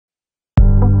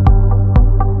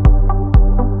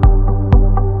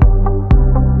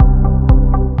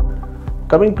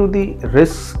Coming to the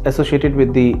risks associated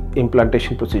with the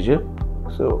implantation procedure,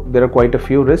 so there are quite a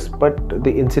few risks, but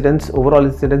the overall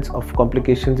incidence of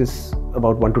complications is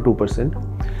about 1 to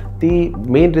 2%. The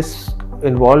main risks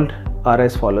involved are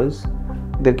as follows.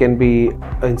 There can be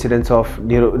incidence of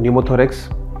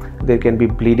pneumothorax, there can be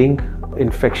bleeding,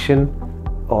 infection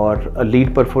or a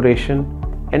lead perforation,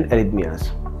 and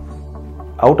arrhythmias.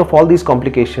 Out of all these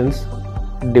complications,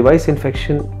 device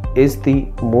infection is the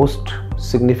most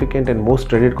significant and most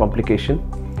dreaded complication.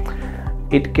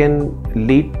 It can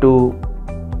lead to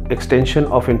extension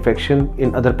of infection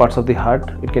in other parts of the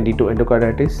heart. It can lead to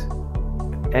endocarditis,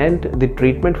 and the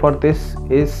treatment for this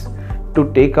is to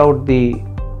take out the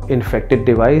infected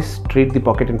device, treat the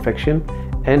pocket infection,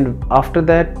 and after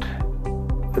that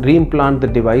reimplant the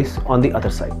device on the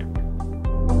other side.